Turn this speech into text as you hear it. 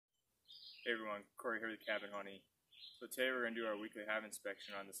Hey everyone, Corey here with Cabin Honey. So today we're going to do our weekly hive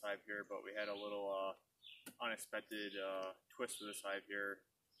inspection on this hive here, but we had a little unexpected twist with this hive here.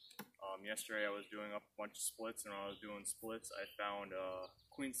 Yesterday I was doing up a bunch of splits, and when I was doing splits I found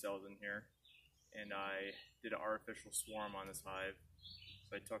queen cells in here, and I did an artificial swarm on this hive.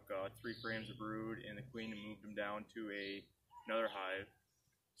 So I took 3 frames of brood and the queen and moved them down to another hive.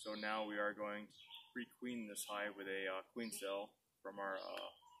 So now we are going to re-queen this hive with a queen cell from our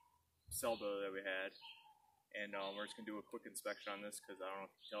cell builder that we had, and we're just gonna do a quick inspection on this because I don't know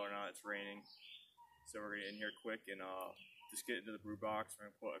if you can tell or not, it's raining. So we're gonna get in here quick and just get into the brood box.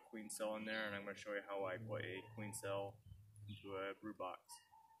 We're gonna put a queen cell in there, and I'm gonna show you how I put a queen cell into a brood box.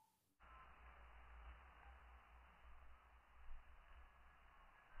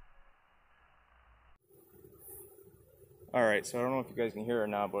 Alright, so I don't know if you guys can hear it or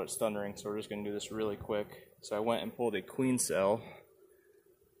not, but it's thundering, so we're just gonna do this really quick. So I went and pulled a queen cell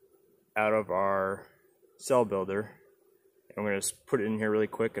out of our cell builder. I'm going to just put it in here really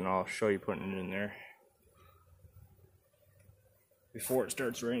quick, and I'll show you putting it in there before it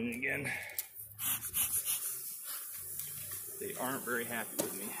starts raining again. They aren't very happy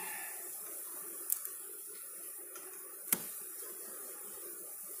with me.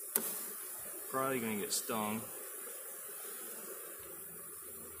 Probably going to get stung.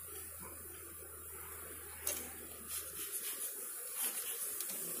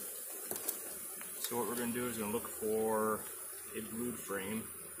 So what we're going to do is we're going to look for a brood frame,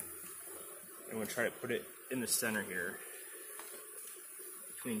 and we're going to try to put it in the center here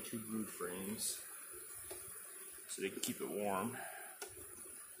between 2 brood frames so they can keep it warm.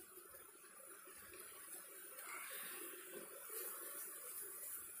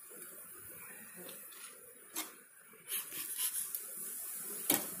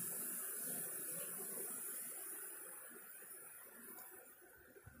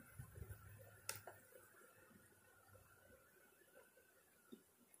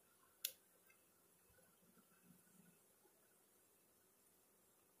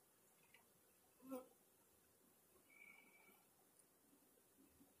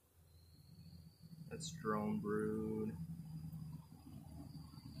 That's drone brood.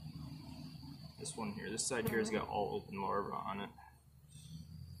 This one here, this side here has got all open larvae on it.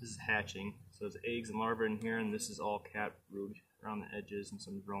 This is hatching, so there's eggs and larvae in here, and this is all cat brood around the edges and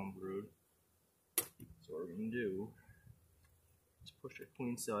some drone brood. So what we're going to do is push our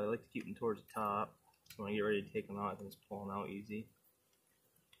queen cell. I like to keep them towards the top. So when I get ready to take them out, I can just pull them out easy.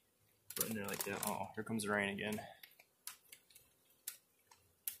 Put in there like that. Oh, here comes the rain again.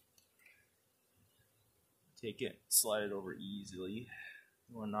 Take it, slide it over easily.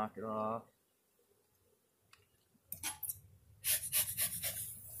 You want to knock it off.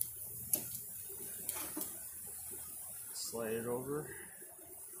 Slide it over,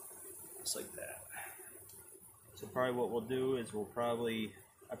 just like that. So probably what we'll do is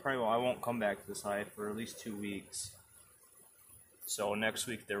I won't come back to this hive for at least 2 weeks. So next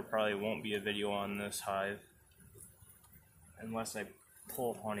week there probably won't be a video on this hive unless I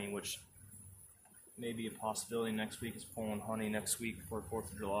pull honey, which may be a possibility. Next week is pulling honey next week for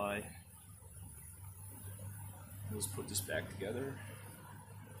 4th of July. Let's put this back together.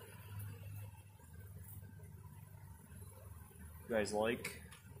 If you guys like,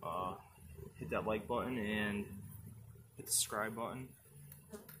 hit that like button and hit the subscribe button.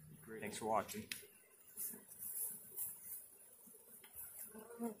 Great. Thanks for watching.